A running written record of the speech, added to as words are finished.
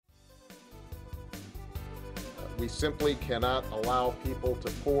We simply cannot allow people to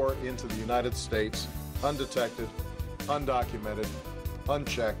pour into the United States undetected, undocumented,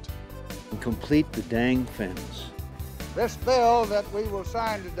 unchecked. And complete the dang fence. This bill that we will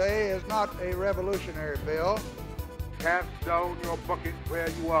sign today is not a revolutionary bill. Cast down your bucket where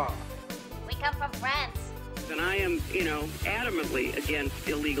you are. We come from France. And I am, adamantly against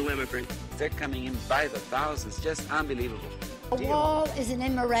illegal immigrants. They're coming in by the thousands, just unbelievable. A wall is an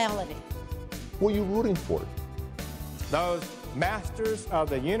immorality. Who are you rooting for? Those masters of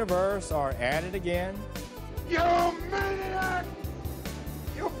the universe are at it again. You maniac!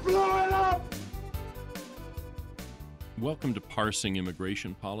 You blew it up! Welcome to Parsing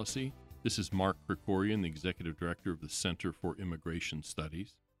Immigration Policy. This is Mark Krikorian, the Executive Director of the Center for Immigration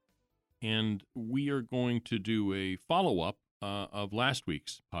Studies. And we are going to do a follow-up of last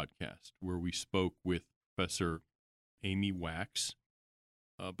week's podcast, where we spoke with Professor Amy Wax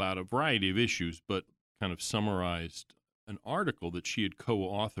about a variety of issues, but kind of summarized an article that she had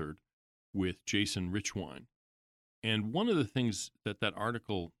co-authored with Jason Richwine. And one of the things that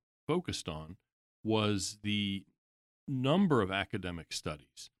article focused on was the number of academic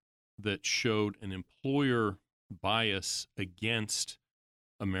studies that showed an employer bias against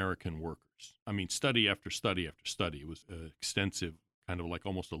American workers. I mean, study after study after study. It was extensive, kind of like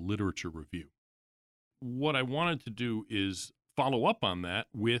almost a literature review. What I wanted to do is follow up on that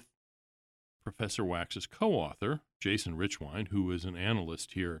with Professor Wax's co-author, Jason Richwine, who is an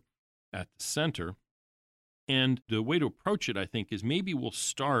analyst here at the center. And the way to approach it, I think, is maybe we'll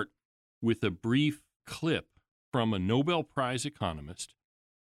start with a brief clip from a Nobel Prize economist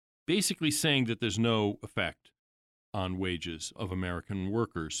basically saying that there's no effect on wages of American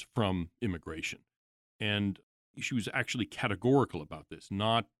workers from immigration. And she was actually categorical about this,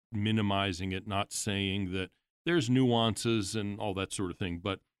 not minimizing it, not saying that there's nuances and all that sort of thing,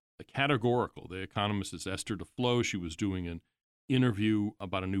 but categorical. The economist is Esther DeFlo. She was doing an interview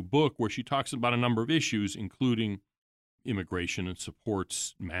about a new book where she talks about a number of issues, including immigration, and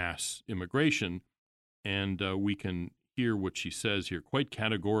supports mass immigration. And we can hear what she says here quite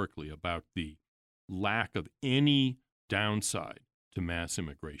categorically about the lack of any downside to mass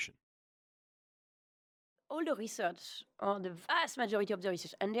immigration. All the research, or the vast majority of the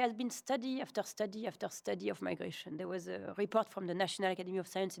research, and there has been study after study after study of migration. There was a report from the National Academy of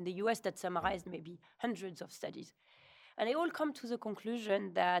Science in the US that summarized maybe hundreds of studies. And they all come to the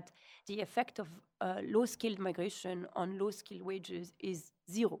conclusion that the effect of low-skilled migration on low-skilled wages is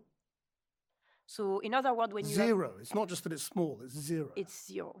zero. So in other words, when you zero, it's not just that it's small, it's zero. It's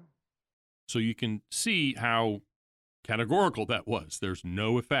zero. So you can see how categorical that was. There's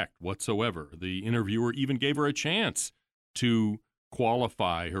no effect whatsoever. The interviewer even gave her a chance to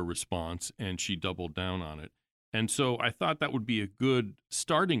qualify her response, and she doubled down on it. And so I thought that would be a good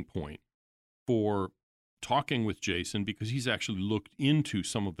starting point for talking with Jason, because he's actually looked into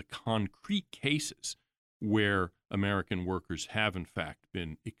some of the concrete cases where American workers have, in fact,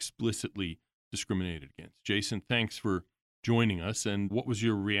 been explicitly discriminated against. Jason, thanks for joining us. And what was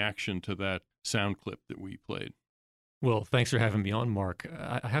your reaction to that sound clip that we played? Well, thanks for having me on, Mark.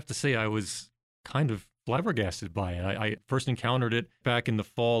 I have to say I was kind of flabbergasted by it. I first encountered it back in the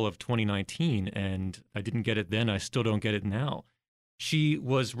fall of 2019, and I didn't get it then. I still don't get it now. She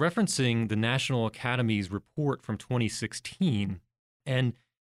was referencing the National Academy's report from 2016. And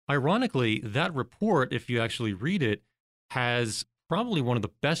ironically, that report, if you actually read it, has probably one of the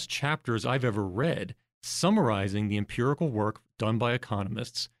best chapters I've ever read, summarizing the empirical work done by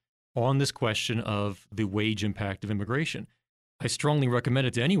economists on this question of the wage impact of immigration. I strongly recommend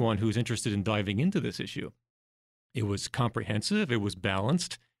it to anyone who's interested in diving into this issue. It was comprehensive, it was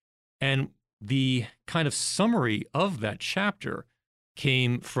balanced, and the kind of summary of that chapter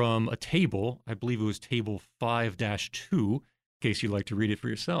came from a table, I believe it was table 5-2, in case you'd like to read it for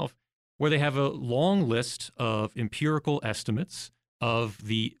yourself, where they have a long list of empirical estimates of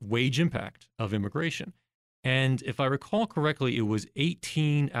the wage impact of immigration. And if I recall correctly, it was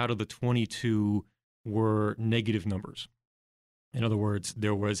 18 out of the 22 were negative numbers. In other words,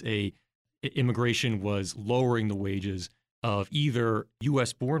 immigration was lowering the wages of either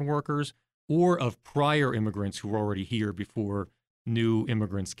U.S.-born workers or of prior immigrants who were already here before new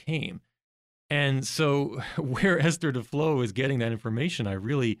immigrants came. And so where Esther DeFlo is getting that information, I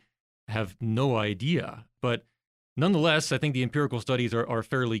really have no idea. But nonetheless, I think the empirical studies are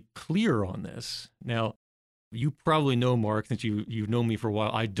fairly clear on this. Now, you probably know, Mark, since you've known me for a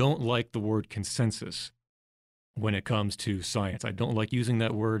while, I don't like the word consensus when it comes to science. I don't like using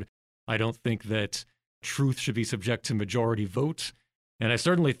that word. I don't think that truth should be subject to majority vote. And I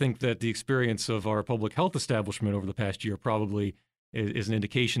certainly think that the experience of our public health establishment over the past year probably is an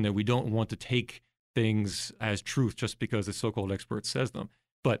indication that we don't want to take things as truth just because the so-called expert says them.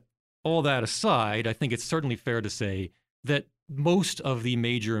 But all that aside, I think it's certainly fair to say that most of the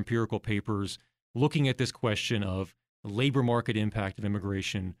major empirical papers looking at this question of labor market impact of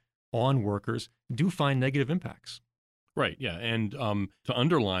immigration on workers do find negative impacts. Right, yeah. And to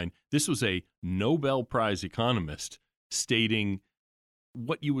underline, this was a Nobel Prize economist stating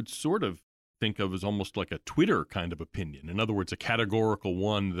what you would sort of think of as almost like a Twitter kind of opinion. In other words, a categorical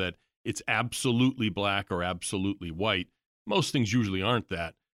one that it's absolutely black or absolutely white. Most things usually aren't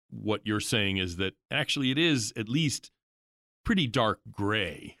that. What you're saying is that actually it is at least pretty dark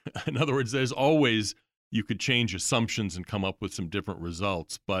gray. In other words, there's always, you could change assumptions and come up with some different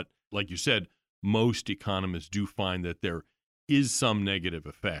results. But like you said, most economists do find that there is some negative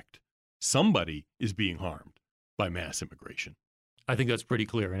effect. Somebody is being harmed by mass immigration. I think that's pretty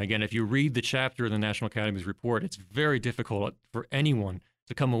clear. And again, if you read the chapter in the National Academy's report, it's very difficult for anyone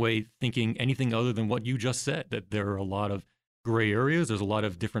to come away thinking anything other than what you just said, that there are a lot of gray areas, there's a lot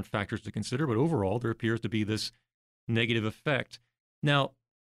of different factors to consider, but overall there appears to be this negative effect. Now,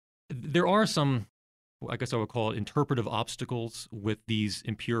 there are some, I guess I would call it interpretive obstacles with these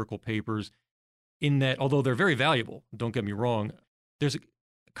empirical papers, in that although they're very valuable, don't get me wrong, there's a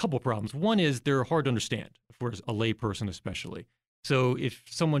couple problems. One is they're hard to understand for a layperson especially. So if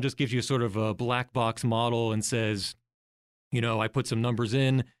someone just gives you sort of a black box model and says, I put some numbers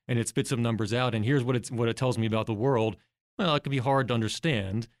in and it spits some numbers out, and here's what it tells me about the world, well, it can be hard to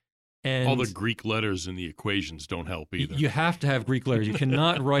understand. And all the Greek letters in the equations don't help either. You have to have Greek letters. You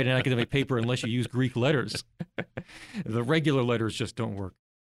cannot write an academic paper unless you use Greek letters. The regular letters just don't work.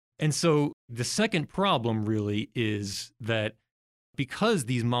 And so the second problem really is that because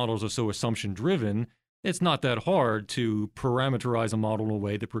these models are so assumption-driven, it's not that hard to parameterize a model in a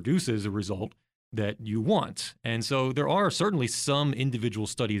way that produces a result that you want. And so there are certainly some individual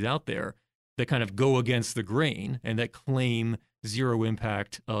studies out there that kind of go against the grain and that claim zero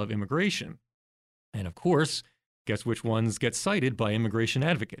impact of immigration. And of course, guess which ones get cited by immigration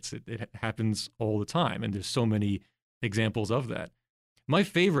advocates? It happens all the time, and there's so many examples of that. My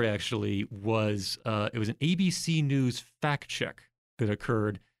favorite actually was, it was an ABC News fact check that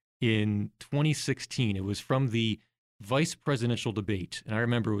occurred in 2016. It was from the vice presidential debate. And I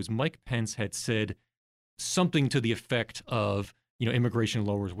remember it was Mike Pence had said something to the effect of, immigration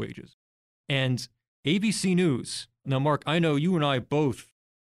lowers wages. And ABC News, now Mark, I know you and I both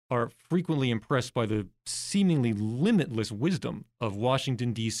are frequently impressed by the seemingly limitless wisdom of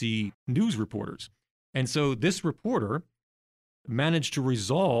Washington, D.C. news reporters. And so this reporter managed to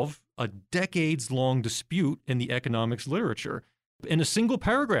resolve a decades-long dispute in the economics literature. In a single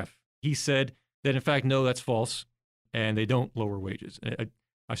paragraph, he said that, in fact, no, that's false, and they don't lower wages.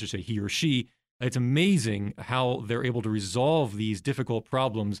 I should say he or she. It's amazing how they're able to resolve these difficult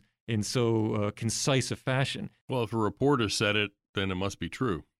problems in so concise a fashion. Well, if a reporter said it, then it must be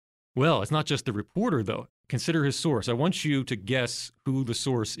true. Well, it's not just the reporter, though. Consider his source. I want you to guess who the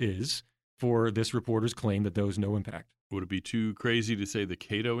source is for this reporter's claim that there was no impact. Would it be too crazy to say the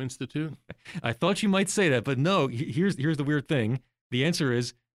Cato Institute? I thought you might say that, but no, here's the weird thing. The answer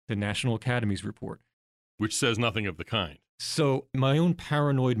is the National Academy's report. Which says nothing of the kind. So in my own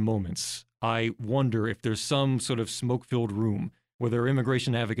paranoid moments, I wonder if there's some sort of smoke-filled room where there are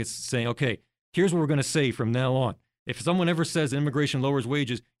immigration advocates saying, okay, here's what we're going to say from now on. If someone ever says immigration lowers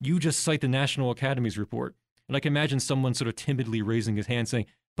wages, you just cite the National Academy's report. And I can imagine someone sort of timidly raising his hand saying,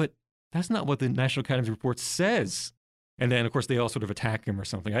 but that's not what the National Academy's report says. And then, of course, they all sort of attack him or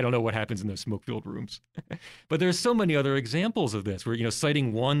something. I don't know what happens in those smoke-filled rooms. But there's so many other examples of this where,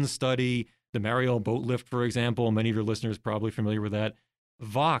 citing one study, the Mariel boat lift, for example, many of your listeners are probably familiar with that.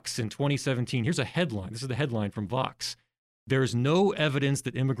 Vox in 2017, here's a headline. This is the headline from Vox. There's no evidence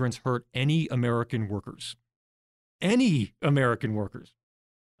that immigrants hurt any American workers. Any American workers.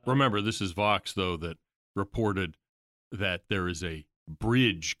 Remember, this is Vox, though, that reported that there is a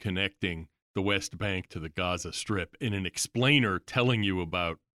bridge connecting the West Bank to the Gaza Strip in an explainer telling you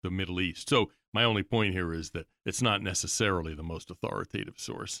about the Middle East. So my only point here is that it's not necessarily the most authoritative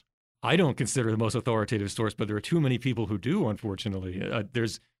source. I don't consider the most authoritative source, but there are too many people who do, unfortunately.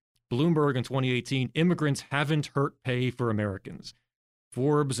 There's Bloomberg in 2018, immigrants haven't hurt pay for Americans.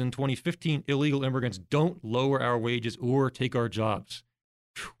 Forbes in 2015, illegal immigrants don't lower our wages or take our jobs.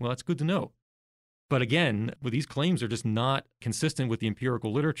 Well, that's good to know. But again, these claims are just not consistent with the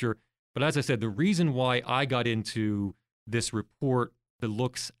empirical literature. But as I said, the reason why I got into this report that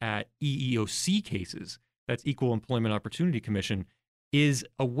looks at EEOC cases, that's Equal Employment Opportunity Commission, is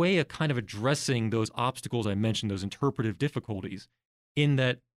a way of kind of addressing those obstacles I mentioned, those interpretive difficulties, in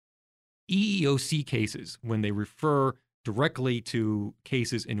that EEOC cases, when they refer directly to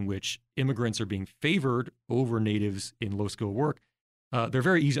cases in which immigrants are being favored over natives in low-skilled work. They're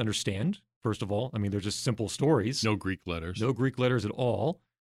very easy to understand, first of all. I mean, they're just simple stories. No Greek letters. No Greek letters at all.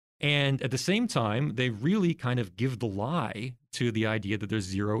 And at the same time, they really kind of give the lie to the idea that there's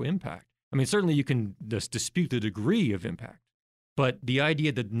zero impact. I mean, certainly you can just dispute the degree of impact, but the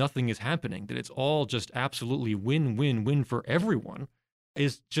idea that nothing is happening, that it's all just absolutely win-win-win for everyone,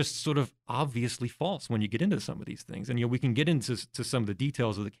 is just sort of obviously false when you get into some of these things. And, we can get into some of the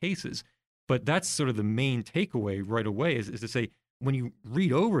details of the cases, but that's sort of the main takeaway right away is to say, when you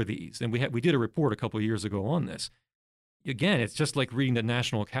read over these, and we did a report a couple of years ago on this, again, it's just like reading the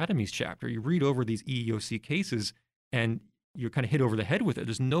National Academies chapter. You read over these EEOC cases and you're kind of hit over the head with it.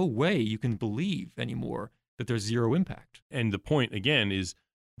 There's no way you can believe anymore that there's zero impact. And the point, again, is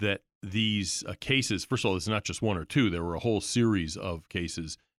that these cases, first of all, it's not just one or two. There were a whole series of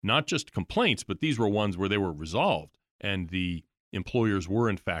cases, not just complaints, but these were ones where they were resolved and the employers were,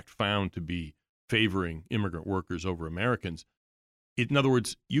 in fact, found to be favoring immigrant workers over Americans. In other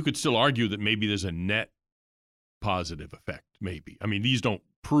words, you could still argue that maybe there's a net positive effect, maybe. I mean, these don't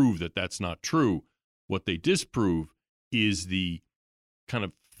prove that that's not true. What they disprove is the kind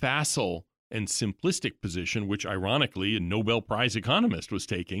of facile and simplistic position, which ironically a Nobel Prize economist was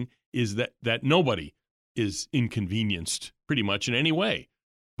taking, is that nobody is inconvenienced pretty much in any way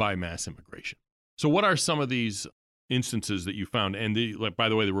by mass immigration. So what are some of these instances that you found? And by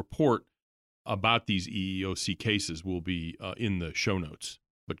the way, the report about these EEOC cases will be in the show notes,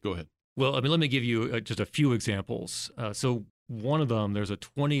 but go ahead. Well, I mean, let me give you just a few examples. So one of them, there's a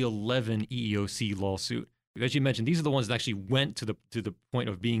 2011 EEOC lawsuit. As you mentioned, these are the ones that actually went to the point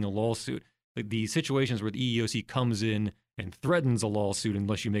of being a lawsuit. Like the situations where the EEOC comes in and threatens a lawsuit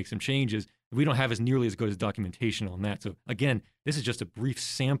unless you make some changes, we don't have nearly as good as documentation on that. So again, this is just a brief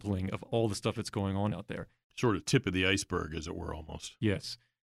sampling of all the stuff that's going on out there. Sort of tip of the iceberg, as it were, almost. Yes.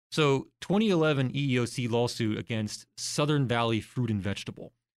 So 2011 EEOC lawsuit against Southern Valley Fruit and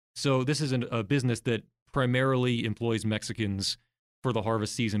Vegetable. So this is a business that primarily employs Mexicans for the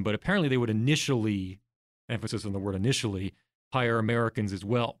harvest season, but apparently they would initially, emphasis on the word initially, hire Americans as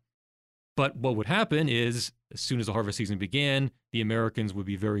well. But what would happen is, as soon as the harvest season began, the Americans would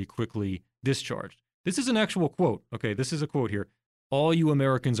be very quickly discharged. This is an actual quote. Okay, this is a quote here. "All you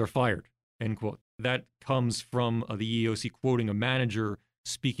Americans are fired," end quote. That comes from the EEOC quoting a manager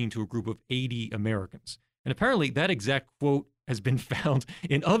speaking to a group of 80 Americans. And apparently that exact quote has been found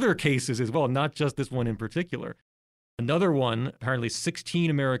in other cases as well, not just this one in particular. Another one, apparently 16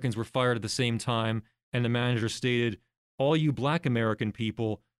 Americans were fired at the same time, and the manager stated, "All you black American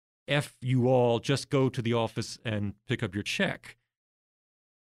people, F you all, just go to the office and pick up your check."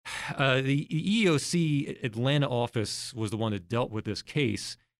 The EEOC Atlanta office was the one that dealt with this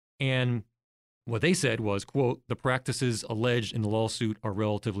case, and what they said was, quote, "The practices alleged in the lawsuit are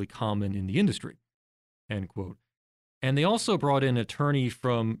relatively common in the industry," end quote. And they also brought in an attorney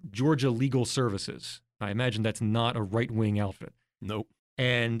from Georgia Legal Services. I imagine that's not a right-wing outfit. Nope.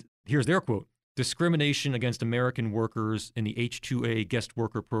 And here's their quote. "Discrimination against American workers in the H-2A guest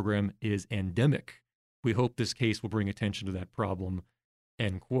worker program is endemic. We hope this case will bring attention to that problem,"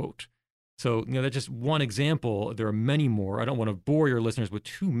 end quote. So, that's just one example. There are many more. I don't want to bore your listeners with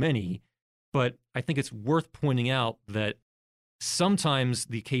too many, but I think it's worth pointing out that sometimes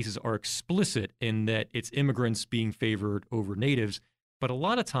the cases are explicit in that it's immigrants being favored over natives, but a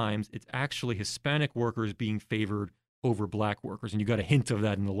lot of times it's actually Hispanic workers being favored over black workers. And you got a hint of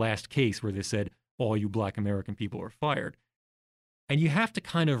that in the last case where they said, "All you black American people are fired." And you have to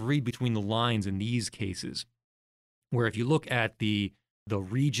kind of read between the lines in these cases, where if you look at the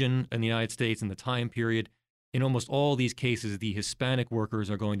region in the United States and the time period, in almost all these cases, the Hispanic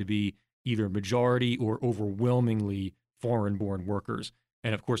workers are going to be either majority or overwhelmingly foreign-born workers.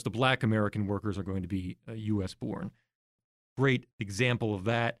 And of course, the black American workers are going to be U.S.-born. Great example of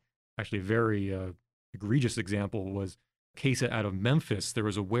that, actually a very egregious example, was a case out of Memphis. There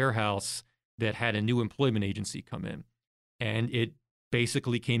was a warehouse that had a new employment agency come in, and it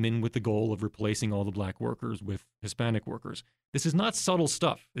basically came in with the goal of replacing all the black workers with Hispanic workers. This is not subtle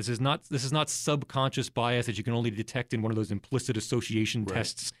stuff. This is not subconscious bias that you can only detect in one of those implicit association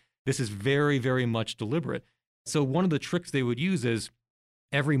tests. This is very, very much deliberate. So one of the tricks they would use is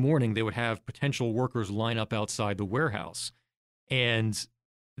every morning they would have potential workers line up outside the warehouse, and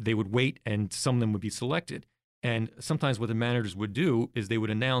they would wait, and some of them would be selected. And sometimes what the managers would do is they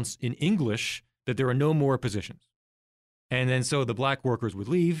would announce in English that there are no more positions. And then so the black workers would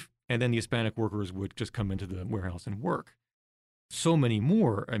leave, and then the Hispanic workers would just come into the warehouse and work. So many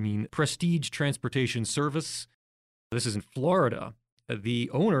more. I mean, Prestige Transportation Service, this is in Florida. The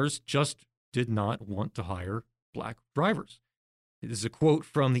owners just did not want to hire black drivers. This is a quote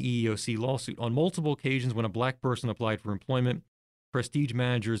from the EEOC lawsuit. On multiple occasions, when a black person applied for employment, Prestige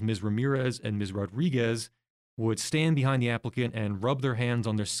managers Ms. Ramirez and Ms. Rodriguez would stand behind the applicant and rub their hands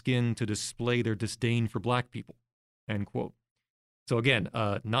on their skin to display their disdain for black people, end quote. So again,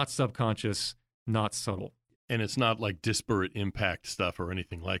 not subconscious, not subtle. And it's not like disparate impact stuff or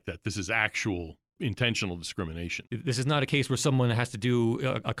anything like that. This is actual intentional discrimination. This is not a case where someone has to do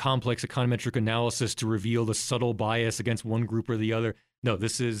a complex econometric analysis to reveal the subtle bias against one group or the other. No,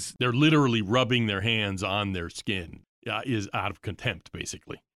 this is... They're literally rubbing their hands on their skin, is out of contempt,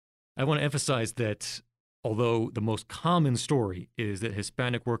 basically. I want to emphasize that although the most common story is that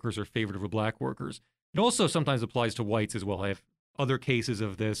Hispanic workers are favored over black workers, it also sometimes applies to whites as well. I have other cases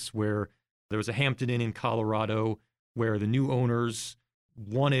of this where there was a Hampton Inn in Colorado where the new owners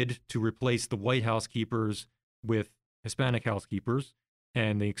wanted to replace the white housekeepers with Hispanic housekeepers,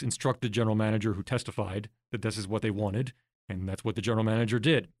 and they instructed the general manager, who testified that this is what they wanted, and that's what the general manager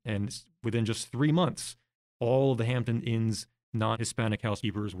did. And within just 3 months, all of the Hampton Inn's non-Hispanic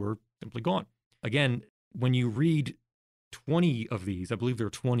housekeepers were simply gone. Again, when you read 20 of these, I believe there are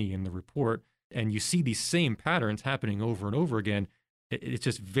 20 in the report, and you see these same patterns happening over and over again, it's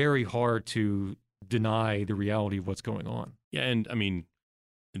just very hard to deny the reality of what's going on. Yeah, and I mean,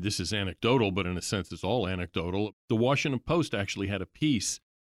 this is anecdotal, but in a sense it's all anecdotal. The Washington Post actually had a piece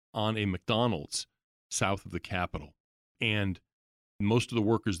on a McDonald's south of the Capitol, and most of the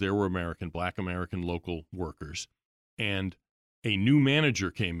workers there were American, black American local workers, and a new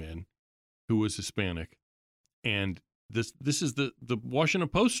manager came in who was Hispanic, and this is the Washington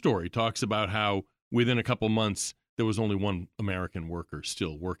Post story talks about how within a couple months there was only one American worker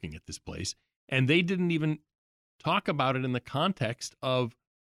still working at this place, and they didn't even talk about it in the context of,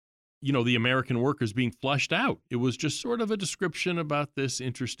 you know, the American workers being flushed out. It was just sort of a description about this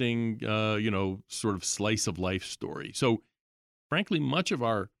interesting, sort of slice of life story. So frankly, much of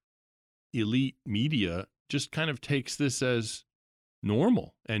our elite media just kind of takes this as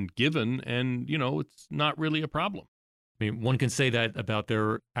normal and given, and, you know, it's not really a problem. I mean, one can say that about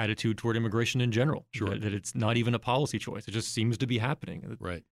their attitude toward immigration in general. Sure. That it's not even a policy choice. It just seems to be happening.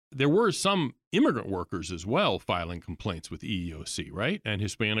 Right. There were some immigrant workers as well filing complaints with EEOC, right? And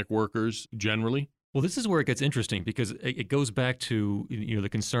Hispanic workers generally. Well, this is where it gets interesting, because it goes back to, you know, the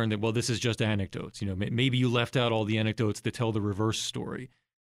concern that, well, this is just anecdotes. You know, maybe you left out all the anecdotes that tell the reverse story.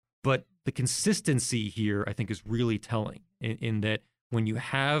 But the consistency here, I think, is really telling in that when you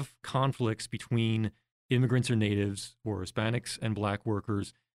have conflicts between immigrants or natives or Hispanics and black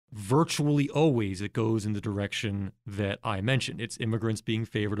workers, virtually always it goes in the direction that I mentioned. It's immigrants being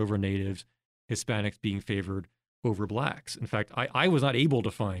favored over natives, Hispanics being favored over blacks. In fact, I was not able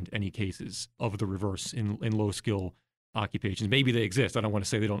to find any cases of the reverse in low-skill occupations. Maybe they exist. I don't want to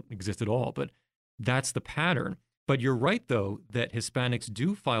say they don't exist at all, but that's the pattern. But you're right, though, that Hispanics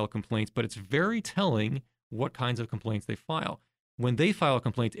do file complaints, but it's very telling what kinds of complaints they file. When they file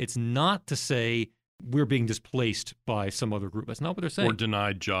complaints, it's not to say we're being displaced by some other group. That's not what they're saying. Or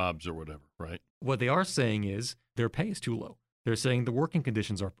denied jobs or whatever, right? What they are saying is their pay is too low. They're saying the working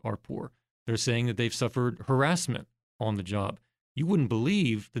conditions are poor. They're saying that they've suffered harassment on the job. You wouldn't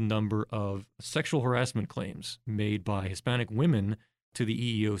believe the number of sexual harassment claims made by Hispanic women to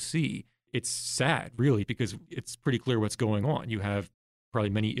the EEOC. It's sad, really, because it's pretty clear what's going on. You have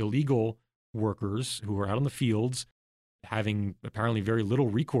probably many illegal workers who are out in the fields having apparently very little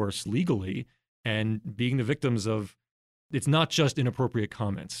recourse legally and being the victims of, it's not just inappropriate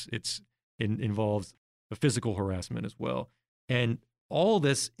comments. It involves a physical harassment as well. And all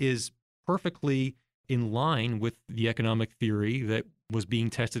this is perfectly in line with the economic theory that was being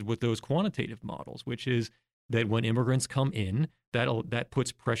tested with those quantitative models, which is that when immigrants come in, that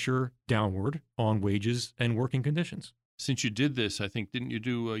puts pressure downward on wages and working conditions. Since you did this, I think, didn't you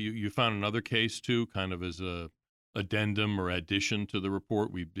do, you found another case too, kind of as a addendum or addition to the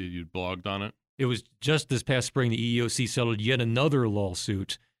report? You blogged on it? It was just this past spring, the EEOC settled yet another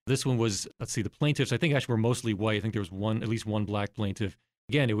lawsuit. This one was, the plaintiffs, I think actually were mostly white. I think there was at least one black plaintiff.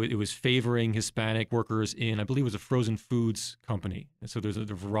 Again, it was favoring Hispanic workers in, I believe it was a frozen foods company. And so there's a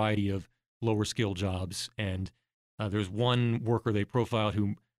variety of lower skill jobs. And there's one worker they profiled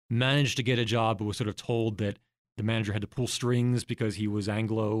who managed to get a job, but was sort of told that the manager had to pull strings because he was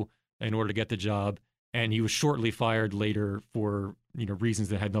Anglo in order to get the job. And he was shortly fired later for, reasons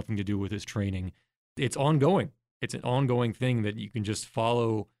that had nothing to do with his training. It's ongoing. It's an ongoing thing that you can just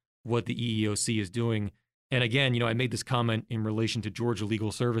follow what the EEOC is doing. And again, I made this comment in relation to Georgia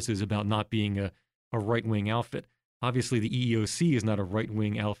Legal Services about not being a right-wing outfit. Obviously, the EEOC is not a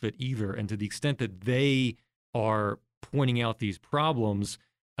right-wing outfit either. And to the extent that they are pointing out these problems,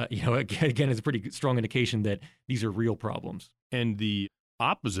 Again, it's a pretty strong indication that these are real problems. And the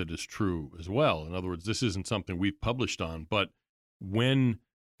opposite is true as well. In other words, this isn't something we've published on, but when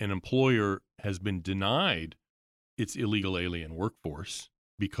an employer has been denied its illegal alien workforce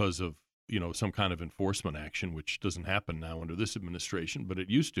because of, some kind of enforcement action, which doesn't happen now under this administration, but it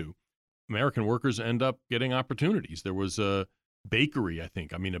used to, American workers end up getting opportunities. There was a bakery, I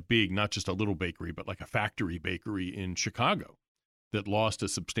think, a big, not just a little bakery, but like a factory bakery in Chicago that lost a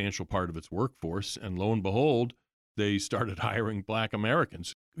substantial part of its workforce. And lo and behold, they started hiring Black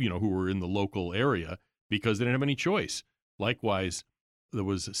Americans, who were in the local area because they didn't have any choice. Likewise, there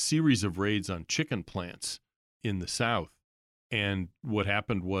was a series of raids on chicken plants in the South. And what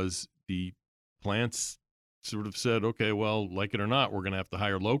happened was the plants sort of said, okay, well, like it or not, we're going to have to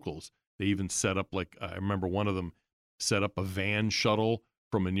hire locals. They even set up, I remember one of them set up a van shuttle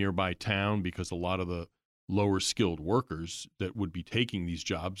from a nearby town because a lot of the lower skilled workers that would be taking these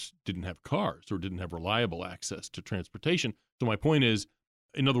jobs didn't have cars or didn't have reliable access to transportation. So my point is,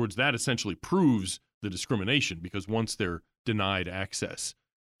 in other words, that essentially proves the discrimination, because once they're denied access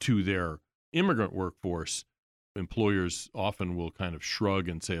to their immigrant workforce, employers often will kind of shrug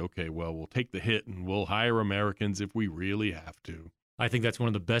and say, okay, well, we'll take the hit and we'll hire Americans if we really have to. I think that's one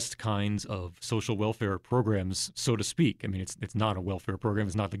of the best kinds of social welfare programs, so to speak. It's not a welfare program.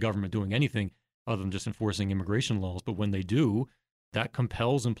 It's not the government doing anything other than just enforcing immigration laws. But when they do, that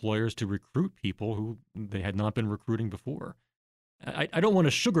compels employers to recruit people who they had not been recruiting before. I don't want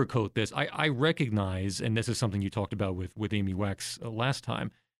to sugarcoat this. I recognize, and this is something you talked about with Amy Wax last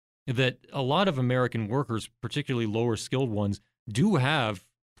time, that a lot of American workers, particularly lower skilled ones, do have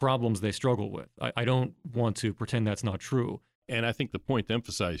problems they struggle with. I don't want to pretend that's not true. And I think the point to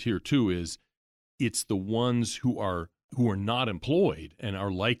emphasize here, too, is it's the ones who are not employed and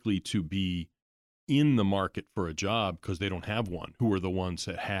are likely to be in the market for a job because they don't have one, who are the ones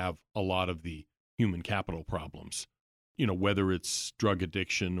that have a lot of the human capital problems, whether it's drug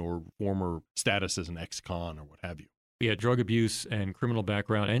addiction or former status as an ex-con or what have you. Yeah, drug abuse and criminal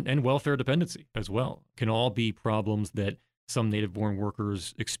background and welfare dependency as well can all be problems that some native-born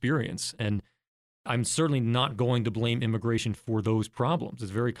workers experience. And I'm certainly not going to blame immigration for those problems.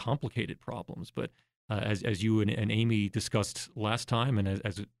 It's very complicated problems. But as you and Amy discussed last time, and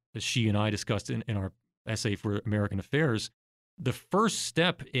as she and I discussed in our essay for American Affairs, the first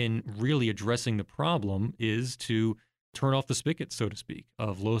step in really addressing the problem is to turn off the spigot, so to speak,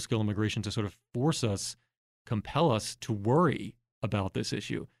 of low-skill immigration, to sort of compel us to worry about this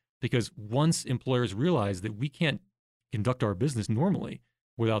issue. Because once employers realize that we can't conduct our business normally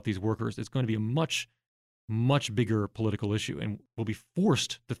without these workers, it's going to be a much, much bigger political issue. And we'll be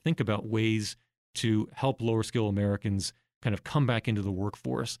forced to think about ways to help lower skill Americans kind of come back into the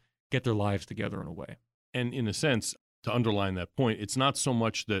workforce, get their lives together in a way. And in a sense, to underline that point, it's not so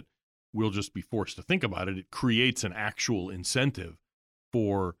much that we'll just be forced to think about it. It creates an actual incentive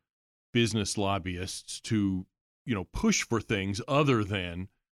for business lobbyists to, push for things other than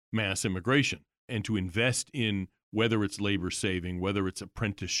mass immigration and to invest in, whether it's labor saving, whether it's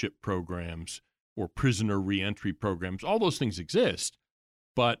apprenticeship programs or prisoner reentry programs. All those things exist,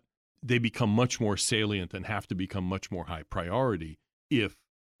 but they become much more salient and have to become much more high priority if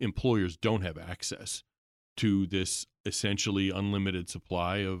employers don't have access to this essentially unlimited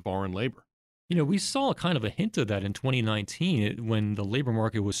supply of foreign labor. We saw kind of a hint of that in 2019 when the labor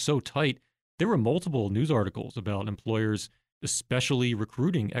market was so tight. There were multiple news articles about employers especially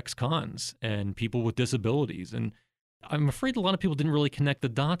recruiting ex-cons and people with disabilities. And I'm afraid a lot of people didn't really connect the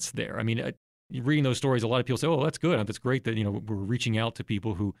dots there. Reading those stories, a lot of people say, oh, that's good. That's great that, we're reaching out to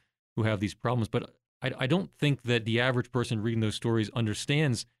people who have these problems. But I don't think that the average person reading those stories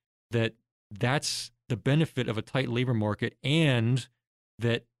understands that that's the benefit of a tight labor market and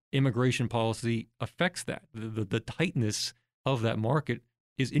that immigration policy affects that. The tightness of that market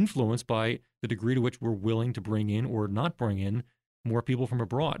is influenced by the degree to which we're willing to bring in or not bring in more people from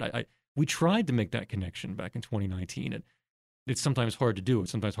abroad. We tried to make that connection back in 2019. And it's sometimes hard to do.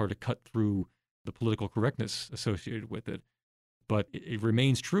 It's sometimes hard to cut through the political correctness associated with it. But it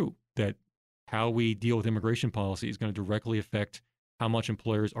remains true that how we deal with immigration policy is going to directly affect how much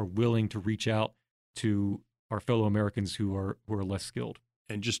employers are willing to reach out to our fellow Americans who are less skilled.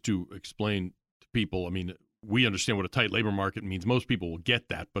 And just to explain to people, we understand what a tight labor market means. Most people will get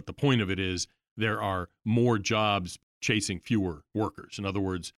that. But the point of it is there are more jobs chasing fewer workers. In other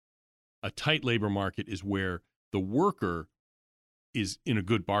words, a tight labor market is where the worker is in a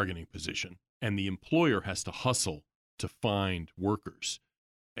good bargaining position and the employer has to hustle to find workers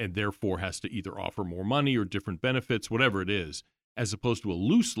and therefore has to either offer more money or different benefits, whatever it is, as opposed to a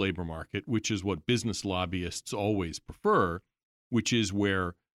loose labor market, which is what business lobbyists always prefer, which is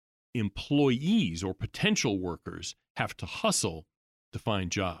where employees or potential workers have to hustle to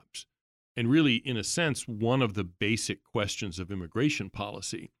find jobs. And really, in a sense, one of the basic questions of immigration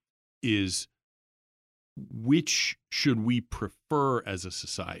policy is, which should we prefer as a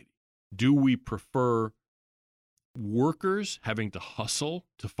society? Do we prefer workers having to hustle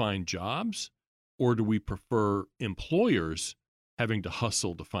to find jobs, or do we prefer employers having to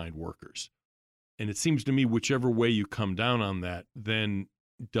hustle to find workers? And it seems to me whichever way you come down on that then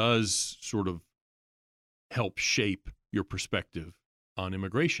does sort of help shape your perspective on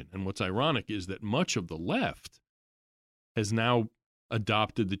immigration. And what's ironic is that much of the left has now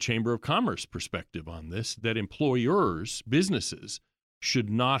adopted the Chamber of Commerce perspective on this, that employers, businesses, should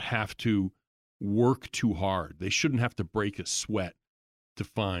not have to work too hard. They shouldn't have to break a sweat to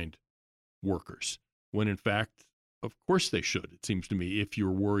find workers, when in fact, of course they should, it seems to me, if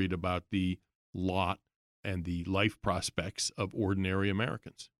you're worried about the lot and the life prospects of ordinary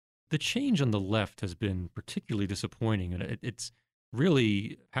Americans. The change on the left has been particularly disappointing, and it's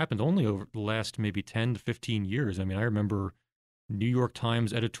really happened only over the last maybe 10 to 15 years. I mean, I remember New York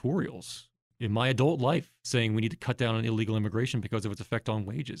Times editorials in my adult life saying we need to cut down on illegal immigration because of its effect on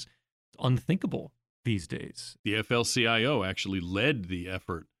wages. It's unthinkable these days. The AFL-CIO actually led the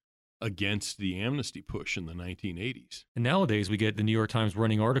effort against the amnesty push in the 1980s. And nowadays we get the New York Times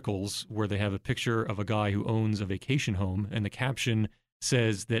running articles where they have a picture of a guy who owns a vacation home, and the caption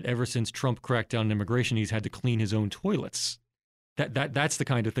says that ever since Trump cracked down on immigration, he's had to clean his own toilets. That's the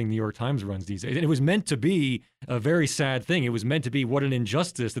kind of thing the New York Times runs these days. And it was meant to be a very sad thing. It was meant to be, what an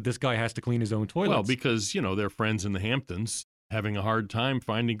injustice that this guy has to clean his own toilets. Well, because, they're friends in the Hamptons having a hard time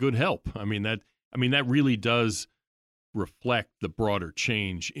finding good help. I mean, that really does reflect the broader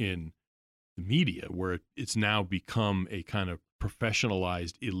change in the media, where it's now become a kind of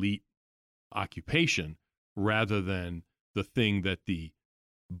professionalized elite occupation rather than the thing that the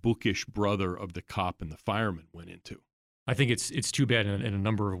bookish brother of the cop and the fireman went into. I think it's too bad in a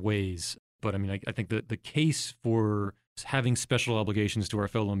number of ways. But I mean, I think the case for having special obligations to our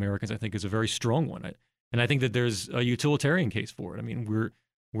fellow Americans, I think, is a very strong one. And I think that there's a utilitarian case for it. I mean,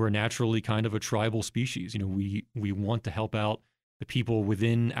 we're naturally kind of a tribal species. We want to help out the people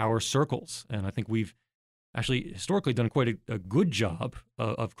within our circles. And I think we've actually historically done quite a good job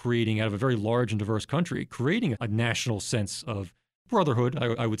of creating, out of a very large and diverse country, creating a national sense of brotherhood,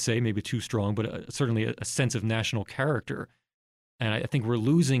 I would say, maybe too strong, but certainly a sense of national character. And I think we're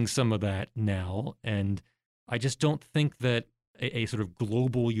losing some of that now. And I just don't think that a sort of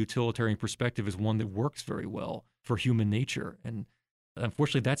global utilitarian perspective is one that works very well for human nature. And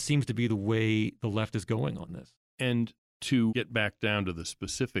unfortunately, that seems to be the way the left is going on this. And to get back down to the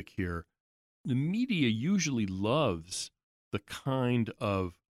specific here, the media usually loves the kind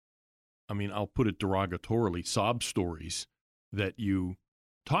of, I'll put it derogatorily, sob stories that you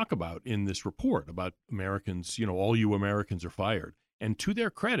talk about in this report about Americans, all you Americans are fired. And to their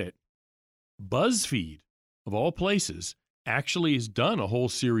credit, BuzzFeed, of all places, actually has done a whole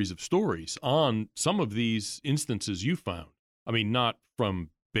series of stories on some of these instances you found. Not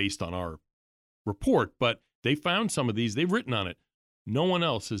based on our report, but they found some of these, they've written on it. No one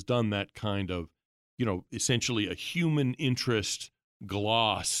else has done that kind of, essentially a human interest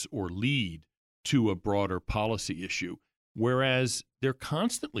gloss or lead to a broader policy issue. Whereas they're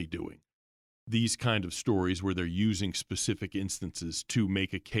constantly doing these kind of stories where they're using specific instances to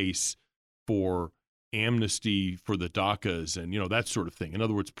make a case for amnesty for the DACAs and, that sort of thing. In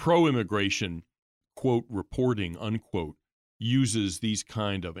other words, pro-immigration, quote, reporting, unquote, uses these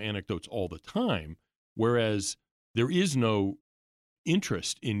kind of anecdotes all the time, whereas there is no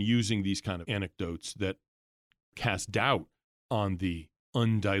interest in using these kind of anecdotes that cast doubt on the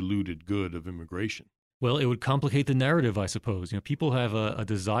undiluted good of immigration. Well, it would complicate the narrative, I suppose. People have a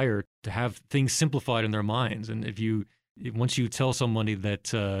desire to have things simplified in their minds. And once you tell somebody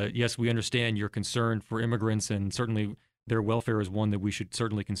that, yes, we understand your concern for immigrants and certainly their welfare is one that we should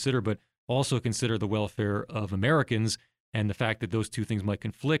certainly consider, but also consider the welfare of Americans and the fact that those two things might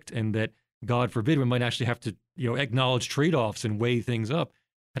conflict and that, God forbid, we might actually have to, acknowledge trade-offs and weigh things up.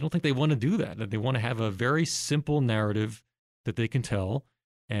 I don't think they want to do that. They want to have a very simple narrative that they can tell,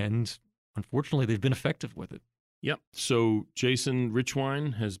 and unfortunately, they've been effective with it. Yep. So Jason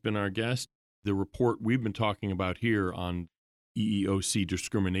Richwine has been our guest. The report we've been talking about here on EEOC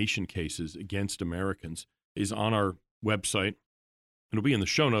discrimination cases against Americans is on our website. It'll be in the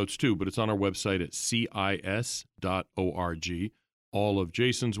show notes too, but it's on our website at cis.org. All of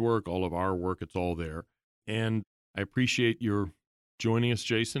Jason's work, all of our work, it's all there. And I appreciate your joining us,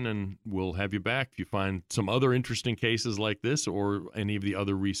 Jason, and we'll have you back if you find some other interesting cases like this or any of the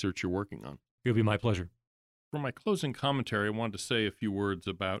other research you're working on. It'll be my pleasure. For my closing commentary, I wanted to say a few words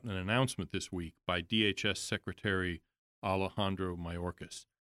about an announcement this week by DHS Secretary Alejandro Mayorkas.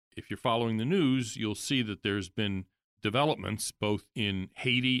 If you're following the news, you'll see that there's been developments both in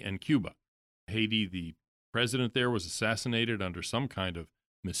Haiti and Cuba. Haiti, the president there was assassinated under some kind of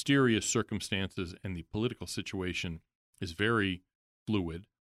mysterious circumstances, and the political situation is very fluid.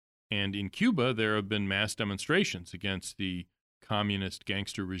 And in Cuba, there have been mass demonstrations against the communist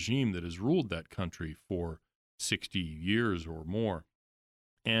gangster regime that has ruled that country for 60 years or more.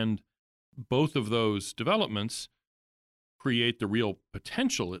 And both of those developments create the real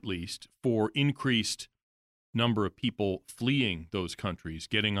potential, at least, for increased number of people fleeing those countries,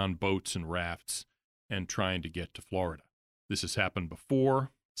 getting on boats and rafts and trying to get to Florida. This has happened before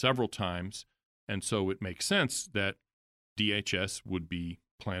several times, and so it makes sense that DHS would be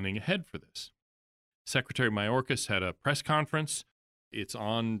planning ahead for this. Secretary Mayorkas had a press conference. It's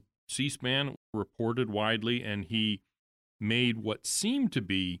on C-SPAN, reported widely, and he made what seemed to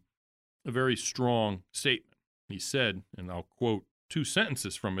be a very strong statement. He said, and I'll quote two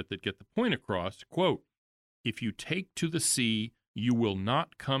sentences from it that get the point across, quote, "If you take to the sea, you will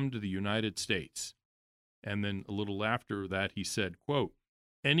not come to the United States." And then a little after that, he said, quote,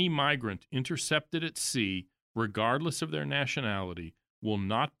 "Any migrant intercepted at sea, regardless of their nationality, will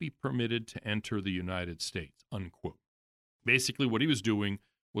not be permitted to enter the United States," unquote. Basically, what he was doing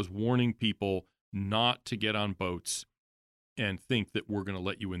was warning people not to get on boats and think that we're going to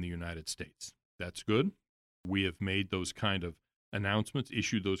let you in the United States. That's good. We have made those kind of announcements,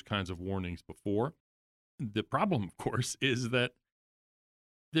 issued those kinds of warnings before. The problem, of course, is that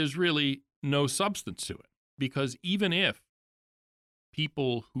there's really no substance to it, because even if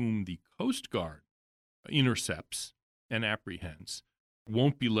people whom the Coast Guard intercepts and apprehends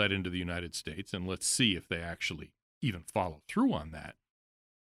won't be let into the United States, and let's see if they actually even follow through on that,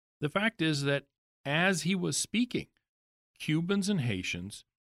 the fact is that as he was speaking, Cubans and Haitians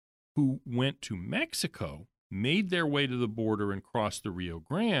who went to Mexico, made their way to the border and crossed the Rio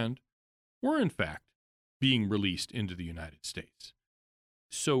Grande, were in fact being released into the United States.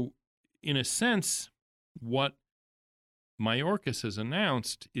 So, in a sense, what Mayorkas has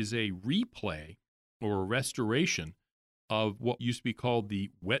announced is a replay or a restoration of what used to be called the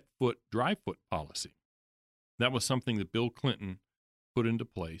wet foot, dry foot policy. That was something that Bill Clinton put into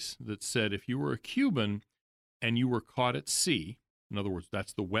place that said if you were a Cuban and you were caught at sea, in other words,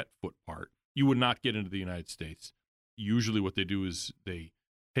 that's the wet foot part, you would not get into the United States. Usually what they do is they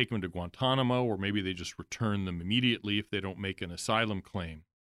take them to Guantanamo, or maybe they just return them immediately if they don't make an asylum claim.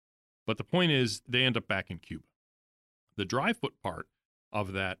 But the point is, they end up back in Cuba. The dry foot part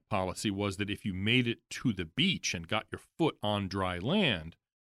of that policy was that if you made it to the beach and got your foot on dry land,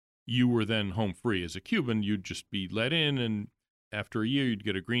 you were then home free. As a Cuban, you'd just be let in, and after a year, you'd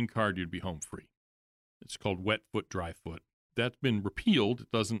get a green card, you'd be home free. It's called wet foot, dry foot. That's been repealed.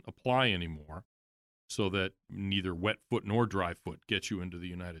 It doesn't apply anymore, so that neither wet foot nor dry foot gets you into the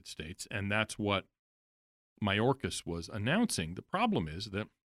United States. And that's what Mayorkas was announcing. The problem is that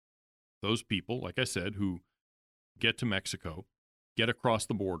those people, like I said, who get to Mexico, get across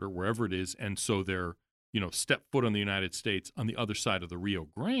the border, wherever it is, and so they're, step foot on the United States on the other side of the Rio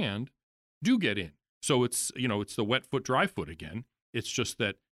Grande, do get in. So it's the wet foot, dry foot again. It's just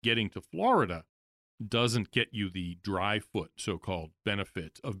that getting to Florida doesn't get you the dry foot, so-called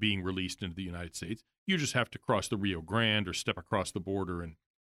benefit of being released into the United States. You just have to cross the Rio Grande or step across the border in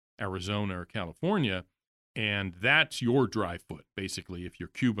Arizona or California, and that's your dry foot, basically, if you're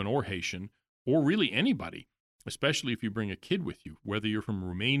Cuban or Haitian, or really anybody, especially if you bring a kid with you, whether you're from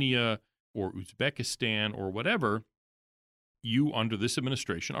Romania or Uzbekistan or whatever, you, under this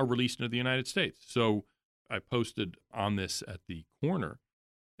administration, are released into the United States. So I posted on this at the corner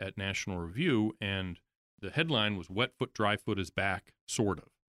at National Review, and the headline was "Wet Foot, Dry Foot is Back," sort of,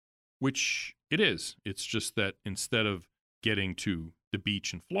 which it is. It's just that instead of getting to the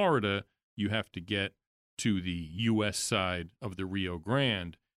beach in Florida, you have to get to the U.S. side of the Rio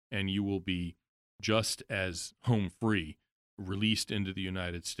Grande, and you will be just as home free, released into the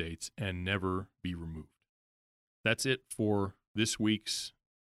United States, and never be removed. That's it for this week's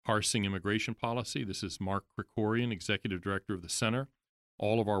Parsing Immigration Policy. This is Mark Krikorian, Executive Director of the Center.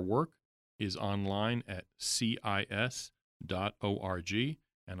 All of our work is online at cis.org,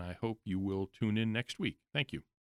 and I hope you will tune in next week. Thank you.